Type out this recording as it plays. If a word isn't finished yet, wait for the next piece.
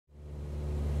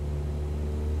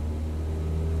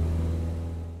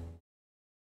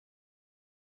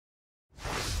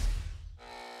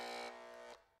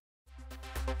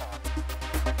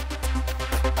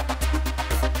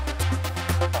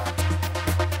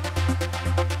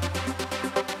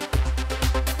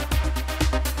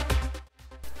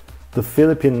The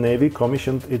Philippine Navy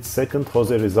commissioned its second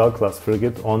Jose Rizal-class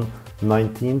frigate on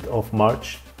 19th of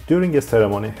March during a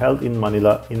ceremony held in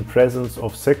Manila in presence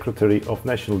of Secretary of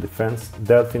National Defense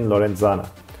Delfin Lorenzana.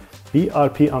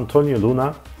 BRP Antonio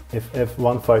Luna,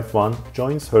 FF-151,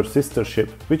 joins her sister ship,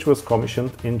 which was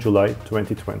commissioned in July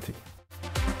 2020.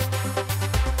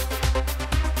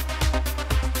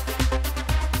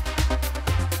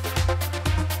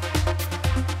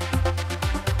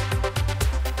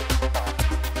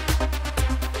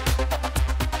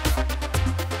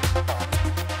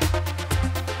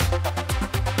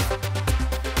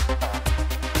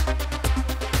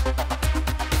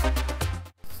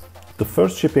 The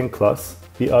first ship in class,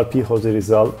 BRP Jose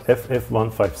Rizal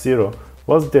FF-150,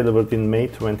 was delivered in May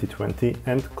 2020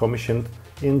 and commissioned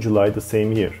in July the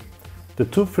same year. The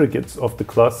two frigates of the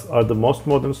class are the most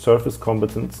modern surface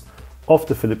combatants of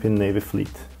the Philippine Navy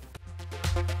fleet.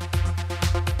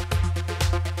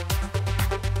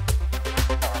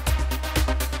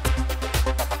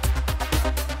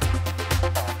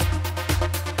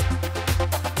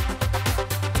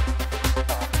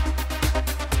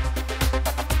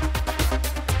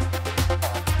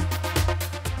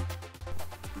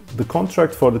 The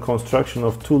contract for the construction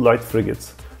of two light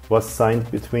frigates was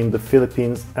signed between the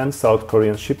Philippines and South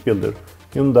Korean shipbuilder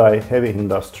Hyundai Heavy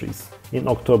Industries in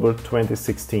October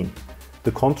 2016.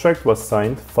 The contract was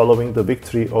signed following the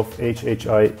victory of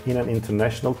FFX-I in an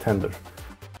international tender.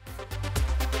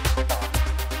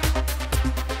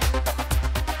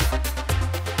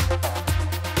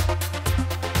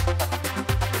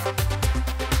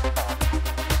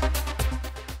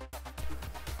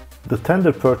 The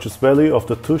tender purchase value of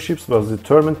the two ships was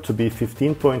determined to be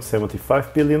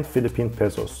 15.75 billion Philippine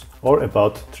pesos, or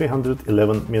about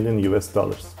 $311 million US.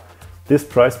 This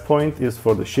price point is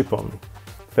for the ship only.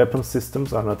 Weapon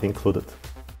systems are not included.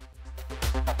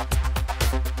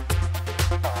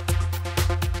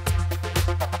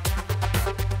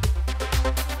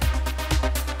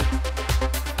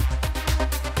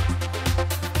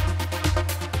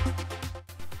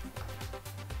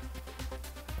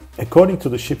 According to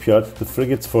the shipyard, the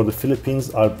frigates for the Philippines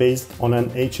are based on an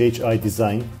HHI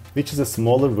design, which is a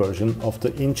smaller version of the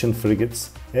Incheon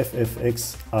frigates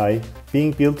FFX-I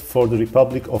being built for the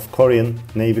Republic of Korean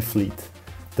Navy fleet.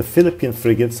 The Philippine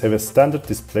frigates have a standard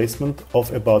displacement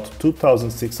of about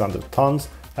 2,600 tons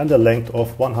and a length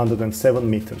of 107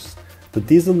 meters. The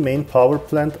diesel main power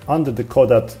plant under the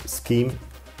CODAT scheme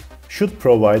should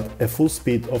provide a full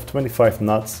speed of 25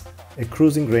 knots, a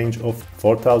cruising range of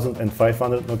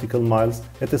 4,500 nautical miles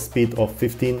at a speed of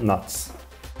 15 knots.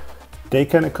 They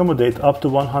can accommodate up to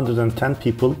 110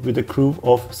 people with a crew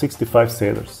of 65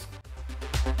 sailors.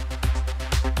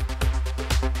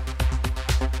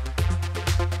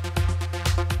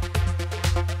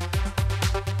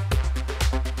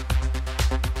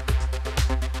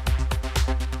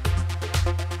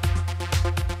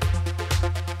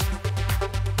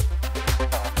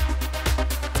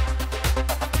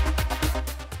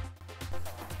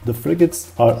 The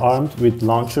frigates are armed with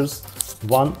launchers,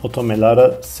 one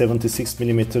Otomelara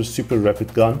 76mm Super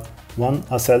Rapid gun, one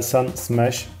Aselsan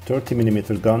Smash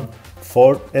 30mm gun,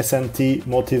 four SNT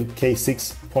Motive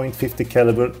K6 .50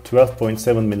 caliber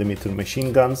 12.7mm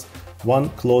machine guns, one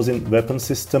close-in weapon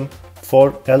system,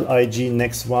 four LIG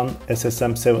Nex 1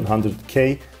 SSM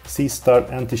 700K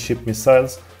Sea-Star anti-ship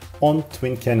missiles on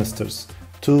twin canisters,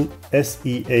 two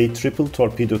SEA triple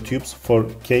torpedo tubes for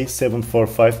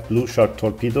K745 Blue Shark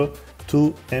torpedo,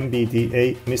 two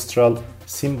MBDA Mistral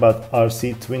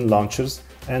SIMBAD-RC twin launchers,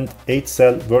 and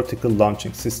 8-cell vertical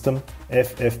launching system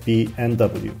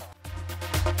FFB-NW.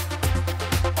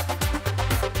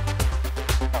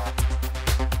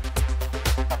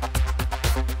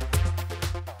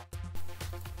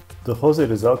 The Jose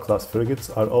Rizal-class frigates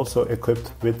are also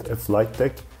equipped with a flight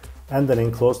deck and an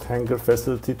enclosed hangar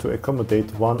facility to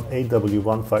accommodate one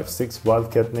AW-156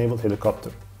 Wildcat naval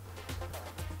helicopter.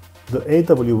 The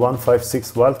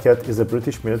AW-156 Wildcat is a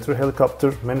British military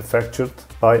helicopter manufactured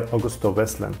by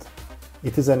AgustaWestland.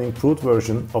 It is an improved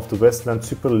version of the Westland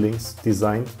Super Lynx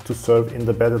designed to serve in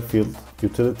the battlefield,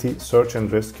 utility, search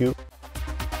and rescue,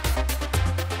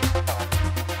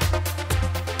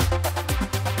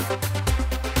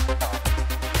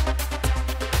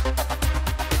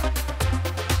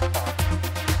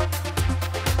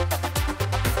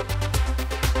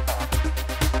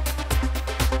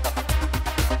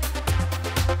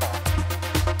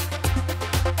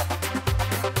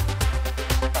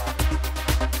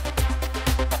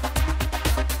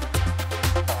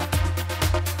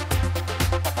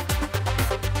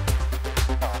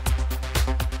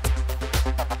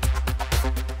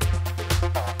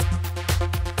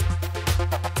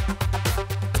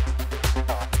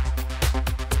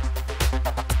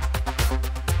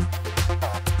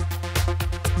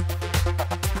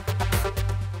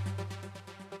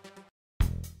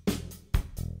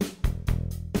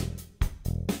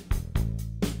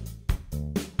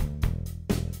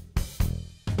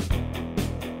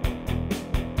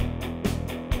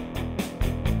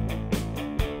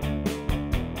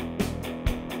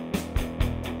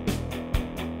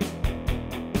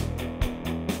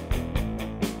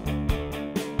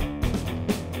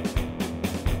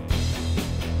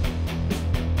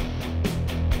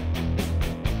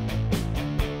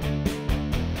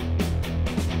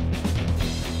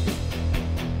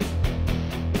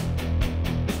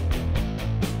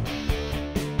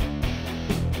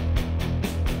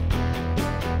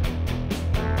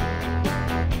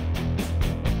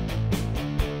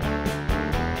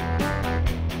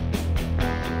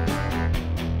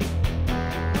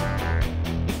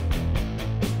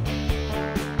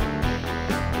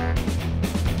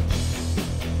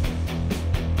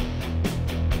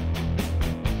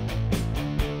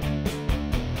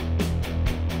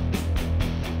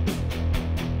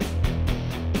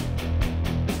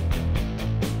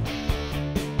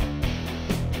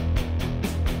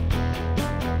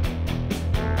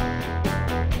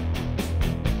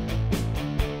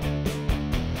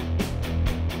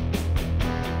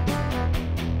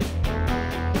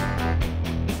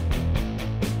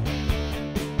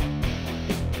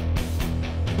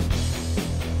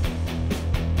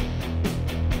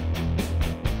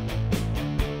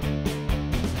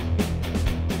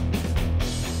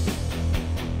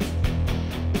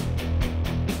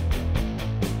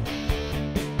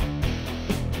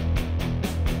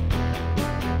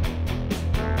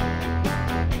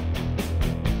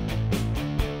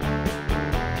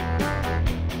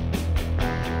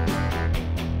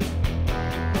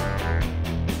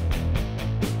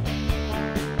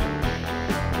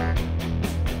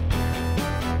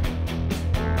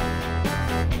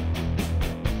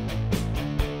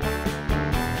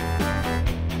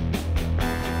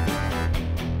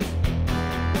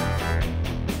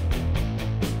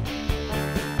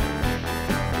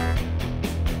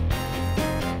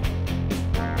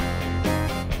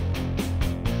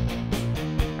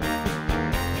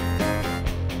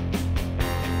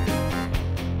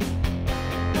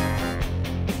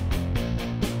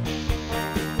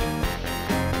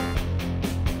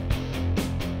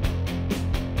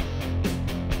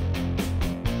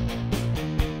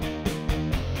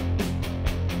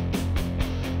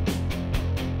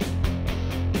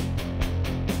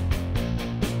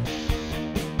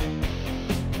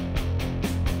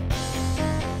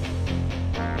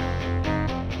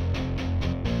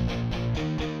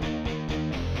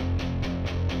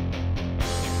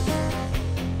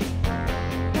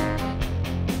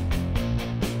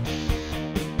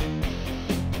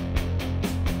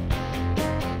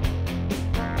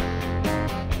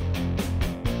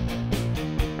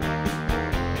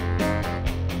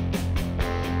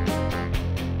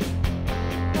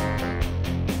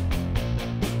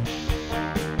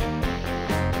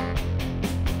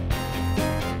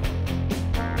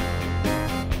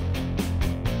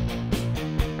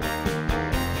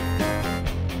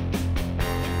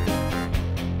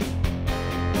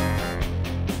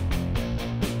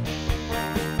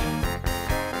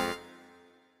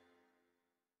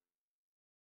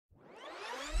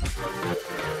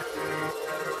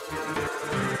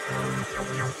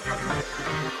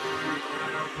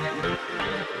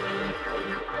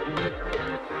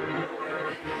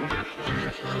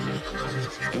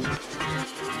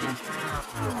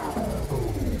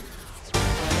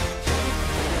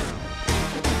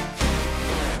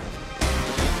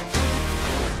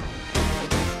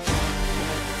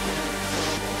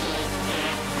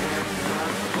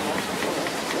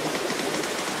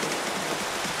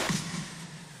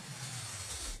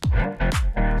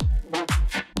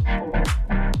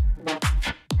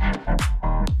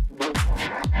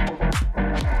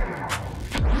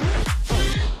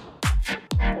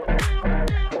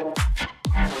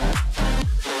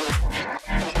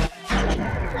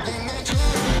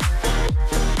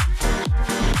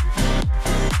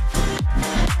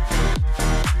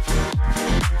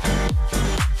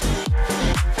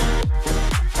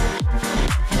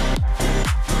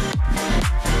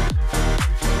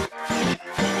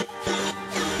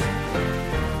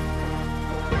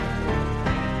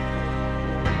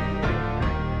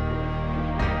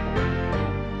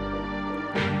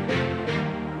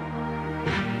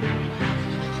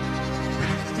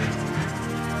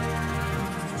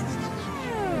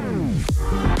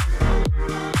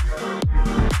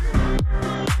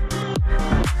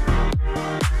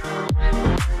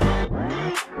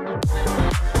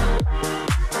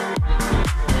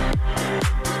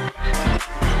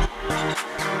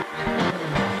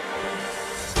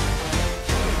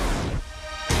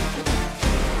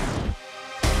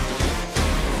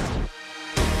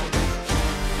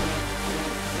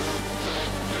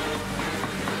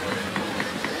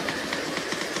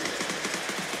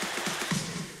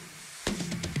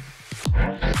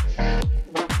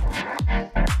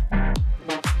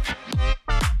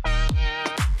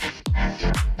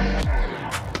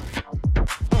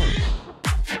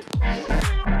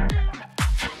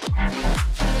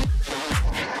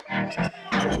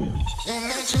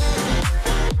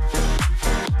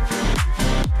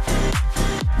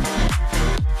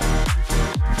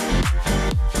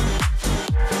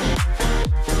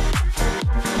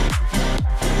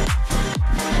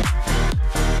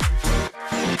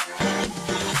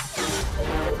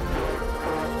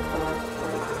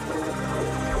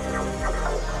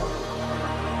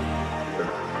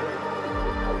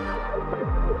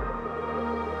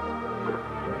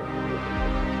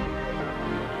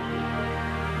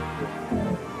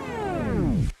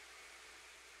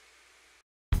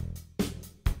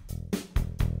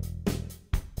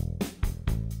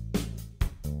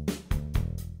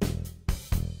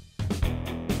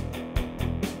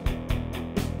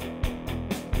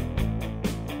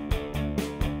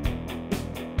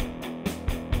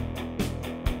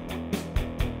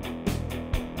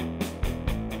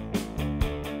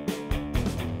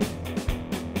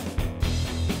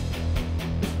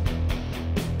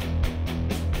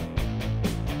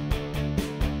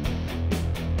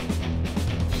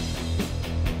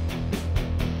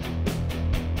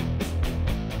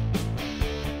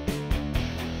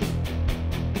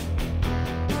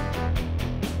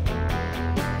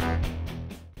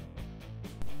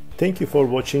 Thank you for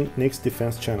watching Next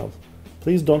Defense channel.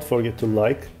 Please don't forget to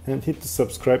like and hit the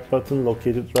subscribe button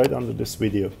located right under this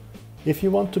video. If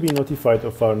you want to be notified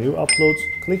of our new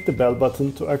uploads, click the bell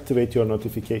button to activate your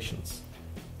notifications.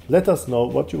 Let us know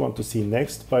what you want to see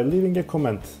next by leaving a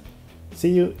comment. See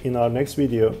you in our next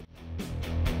video.